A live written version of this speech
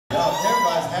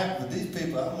happy with these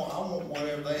people. I want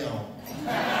whatever they own.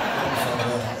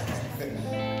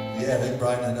 Yeah, they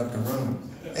brightened up the room.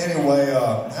 Anyway,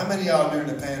 how many of y'all during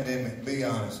the pandemic, be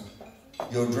honest,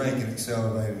 your drinking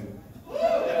accelerated?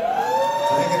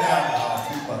 Drinking alcohol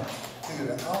too much. Look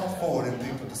at that, all four of them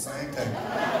people at the same table.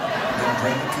 They're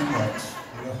drinking too much.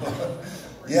 You know?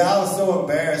 Yeah, I was so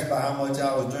embarrassed by how much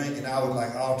I was drinking, I would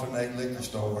like alternate liquor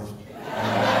stores.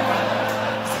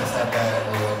 That's how bad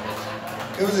it was.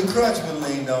 It was a crutch we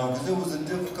leaned on because it was a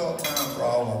difficult time for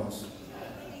all of us.